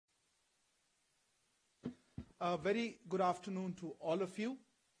A very good afternoon to all of you.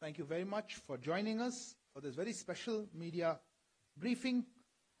 Thank you very much for joining us for this very special media briefing,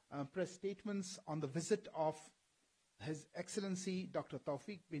 press statements on the visit of His Excellency Dr.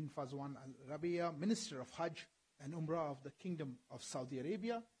 Tawfiq bin Fazwan Al Rabi'a, Minister of Hajj and Umrah of the Kingdom of Saudi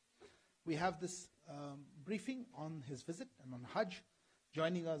Arabia. We have this briefing on his visit and on Hajj.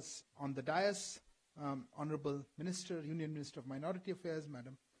 Joining us on the dais, Honorable Minister, Union Minister of Minority Affairs,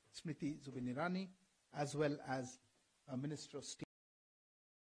 Madam Smriti Zubin Irani, as well as Minister of State.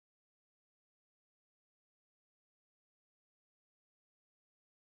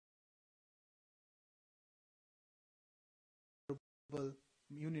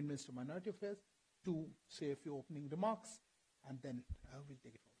 Union Minister of Minority Affairs to say a few opening remarks, and then we'll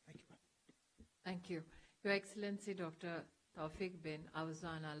take it forward. Thank you. Thank you. Your Excellency Dr. Tawfiq bin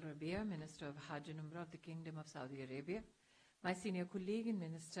Fazwan Al Rabi'a, Minister of Hajj and Umrah of the Kingdom of Saudi Arabia, my senior colleague and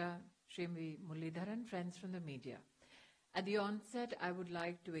Minister Srimati Muralidharan, friends from the media. At the onset, I would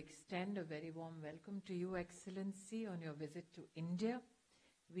like to extend a very warm welcome to you, Excellency, on your visit to India.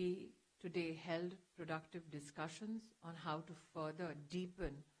 We today held productive discussions on how to further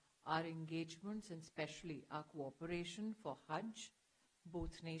deepen our engagements and especially our cooperation for Hajj.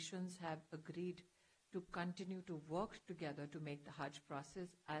 Both nations have agreed to continue to work together to make the Hajj process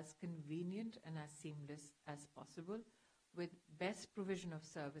as convenient and as seamless as possible, with best provision of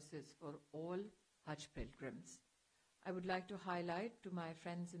services for all Hajj pilgrims. I would like to highlight to my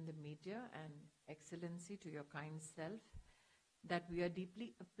friends in the media and Excellency, to your kind self, that we are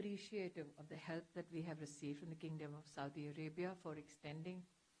deeply appreciative of the help that we have received from the Kingdom of Saudi Arabia for extending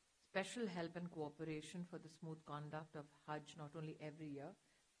special help and cooperation for the smooth conduct of Hajj, not only every year,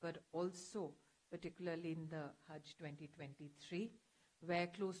 but also particularly in the Hajj 2023, where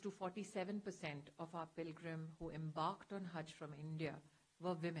close to 47% of our pilgrims who embarked on Hajj from India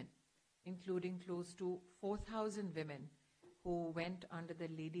were women, including close to 4,000 women who went under the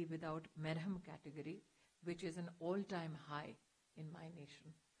Lady Without Merham category, which is an all-time high in my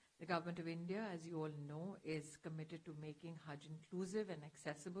nation. The Government of India, as you all know, is committed to making Hajj inclusive and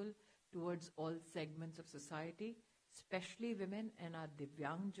accessible towards all segments of society, especially women and our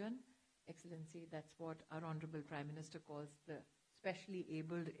Divyangjan. Excellency, that's what our Honorable Prime Minister calls the specially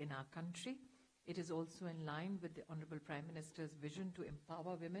abled in our country. It is also in line with the Honorable Prime Minister's vision to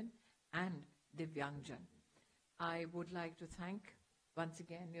empower women and Divyangjan. I would like to thank once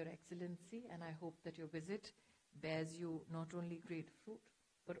again Your Excellency, and I hope that your visit bears you not only great fruit,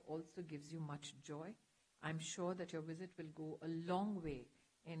 but also gives you much joy. I'm sure that your visit will go a long way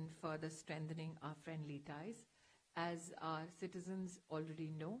in further strengthening our friendly ties. As our citizens already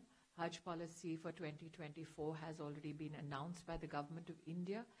know, Hajj policy for 2024 has already been announced by the Government of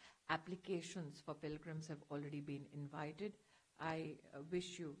India. Applications for pilgrims have already been invited. I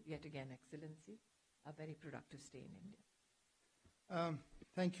wish you, yet again, Excellency, a very productive stay in India.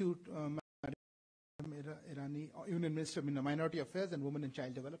 Thank you, Madam Irani, Union Minister of Minority Affairs and Women and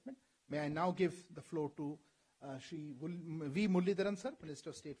Child Development. May I now give the floor to Shri V. Muralidharan, sir, Minister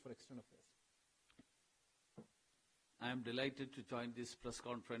of State for External Affairs. I am delighted to join this press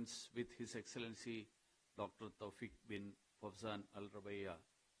conference with His Excellency Dr. Tawfiq bin Fazwan Al Rabi'a,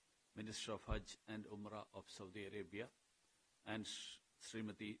 Minister of Hajj and Umrah of Saudi Arabia, and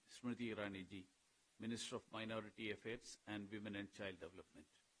Srimati Smriti Irani ji, Minister of Minority Affairs and Women and Child Development.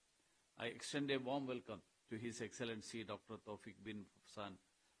 I extend a warm welcome to His Excellency Dr. Tawfiq bin Fazwan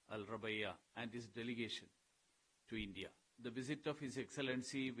Al Rabi'a and his delegation to India. The visit of His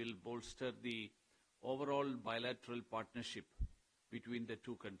Excellency will bolster the overall bilateral partnership between the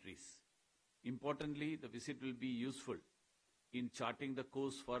two countries. Importantly, the visit will be useful in charting the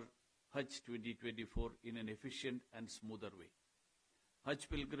course for Hajj 2024 in an efficient and smoother way. Hajj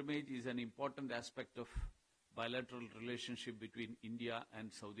pilgrimage is an important aspect of bilateral relationship between India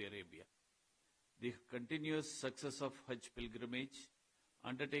and Saudi Arabia. The continuous success of Hajj pilgrimage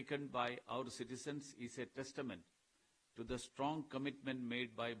undertaken by our citizens is a testament to the strong commitment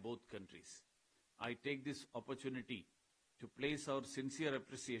made by both countries. I take this opportunity to place our sincere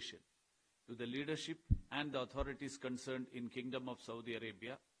appreciation to the leadership and the authorities concerned in Kingdom of Saudi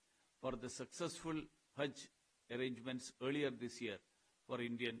Arabia for the successful Hajj arrangements earlier this year for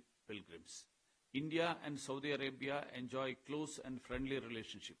Indian pilgrims. India and Saudi Arabia enjoy close and friendly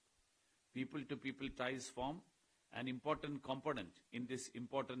relationship. People-to-people ties form an important component in this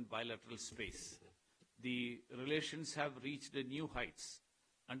important bilateral space. The relations have reached new heights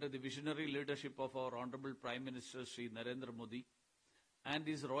under the visionary leadership of our Honorable Prime Minister Shri Narendra Modi and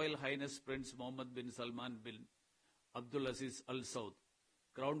His Royal Highness Prince Mohammed bin Salman bin Abdul Aziz Al Saud,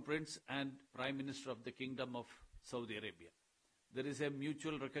 Crown Prince and Prime Minister of the Kingdom of Saudi Arabia. There is a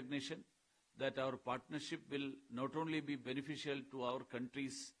mutual recognition that our partnership will not only be beneficial to our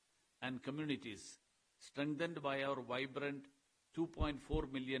countries and communities, strengthened by our vibrant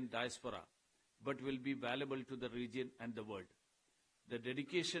 2.4 million diaspora, but will be valuable to the region and the world. The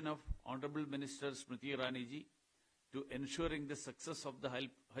dedication of Honorable Minister Smriti Irani ji to ensuring the success of the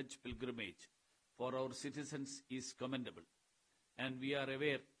Hajj pilgrimage for our citizens is commendable. And we are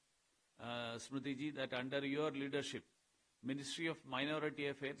aware, Smriti ji, that under your leadership, Ministry of Minority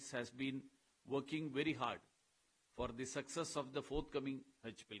Affairs has been working very hard for the success of the forthcoming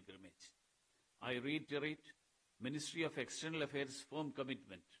Hajj pilgrimage. I reiterate Ministry of External Affairs' firm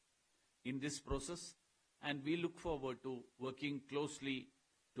commitment in this process, and we look forward to working closely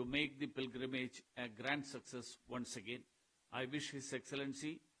to make the pilgrimage a grand success once again. I wish His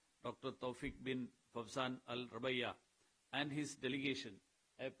Excellency Dr. Tawfiq bin Fawzan Al Rabaiya and his delegation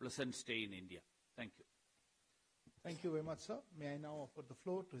a pleasant stay in India. Thank you. Thank you very much, sir. May I now offer the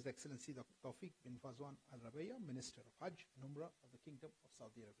floor to His Excellency Dr. Tawfiq bin Fawzan Al Rabaiya, Minister of Hajj and Umrah of the Kingdom of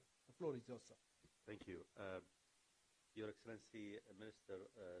Saudi Arabia. The floor is yours, sir. Thank you. Your Excellency, Minister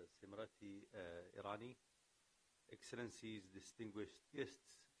Smriti Irani, Excellencies, distinguished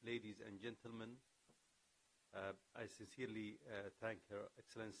guests, ladies and gentlemen, I sincerely thank Her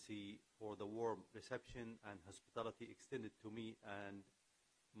Excellency for the warm reception and hospitality extended to me and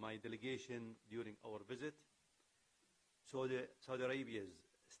my delegation during our visit. Saudi Arabia's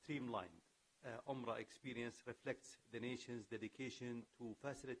streamlined Umrah experience reflects the nation's dedication to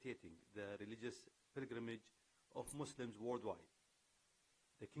facilitating the religious pilgrimage of Muslims worldwide.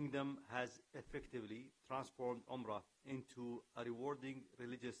 The Kingdom has effectively transformed Umrah into a rewarding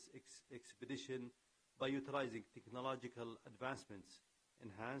religious expedition by utilizing technological advancements,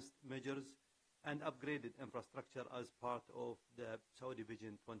 enhanced measures, and upgraded infrastructure as part of the Saudi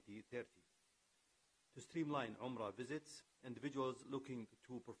Vision 2030. To streamline Umrah visits, individuals looking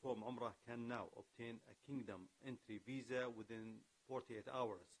to perform Umrah can now obtain a Kingdom entry visa within 48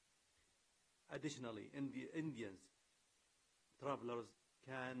 hours. Additionally, Indian travelers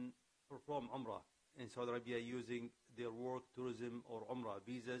can perform Umrah in Saudi Arabia using their work, tourism, or Umrah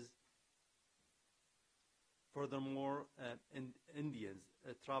visas. Furthermore, Indians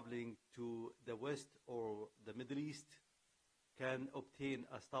traveling to the West or the Middle East can obtain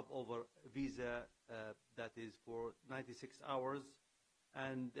a stopover visa that is for 96 hours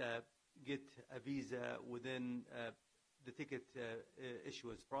and get a visa within the ticket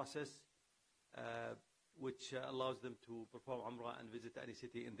issuance process, which allows them to perform Umrah and visit any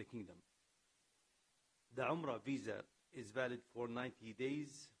city in the Kingdom. The Umrah visa is valid for 90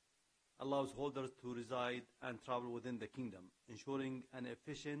 days, allows holders to reside and travel within the Kingdom, ensuring an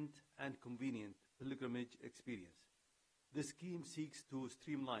efficient and convenient pilgrimage experience. This scheme seeks to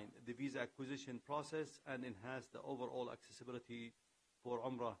streamline the visa acquisition process and enhance the overall accessibility for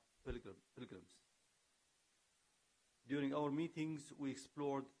Umrah pilgrims. During our meetings, we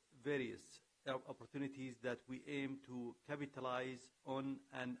explored various opportunities that we aim to capitalize on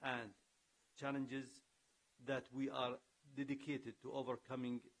and challenges that we are dedicated to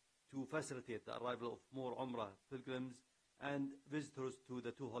overcoming to facilitate the arrival of more Umrah pilgrims and visitors to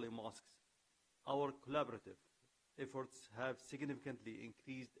the two holy mosques. Our collaborative efforts have significantly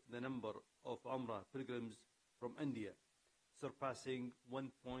increased the number of Umrah pilgrims from India, surpassing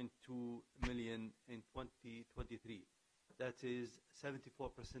 1.2 million in 2023. That is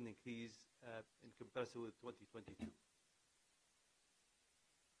 74% increase in comparison with 2022.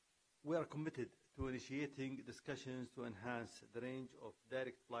 We are committed to initiating discussions to enhance the range of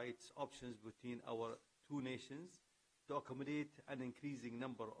direct flights options between our two nations to accommodate an increasing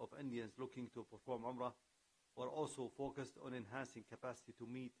number of Indians looking to perform Umrah. We're also focused on enhancing capacity to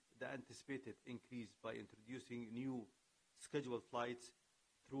meet the anticipated increase by introducing new scheduled flights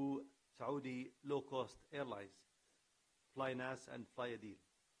through Saudi low-cost airlines, FlyNAS and Flyadil.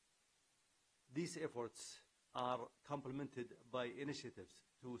 These efforts are complemented by initiatives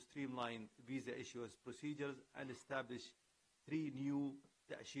to streamline visa issuance procedures and establish 3 new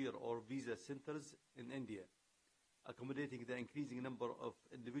ta'shir or visa centers in India, accommodating the increasing number of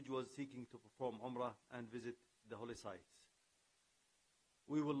individuals seeking to perform Umrah and visit the holy sites.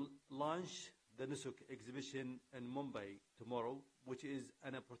 We will launch the Nusuk exhibition in Mumbai tomorrow, which is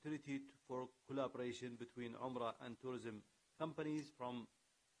an opportunity for collaboration between Umrah and tourism companies from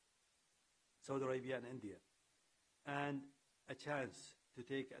Saudi Arabia and India, and a chance to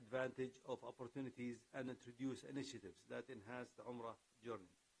take advantage of opportunities and introduce initiatives that enhance the Umrah journey.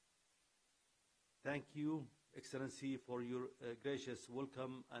 Thank you, Excellency, for your gracious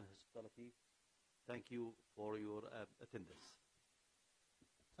welcome and hospitality. Thank you for your attendance.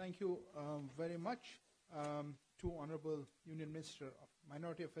 Thank you very much to Honorable Union Minister of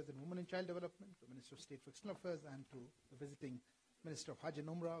Minority Affairs and Women and Child Development, the Minister of State for External Affairs, and to the visiting Minister of Hajj and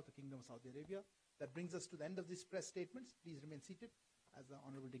Umrah of the Kingdom of Saudi Arabia. That brings us to the end of these press statements. Please remain seated as the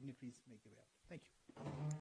honorable dignitaries make their way out. Thank you.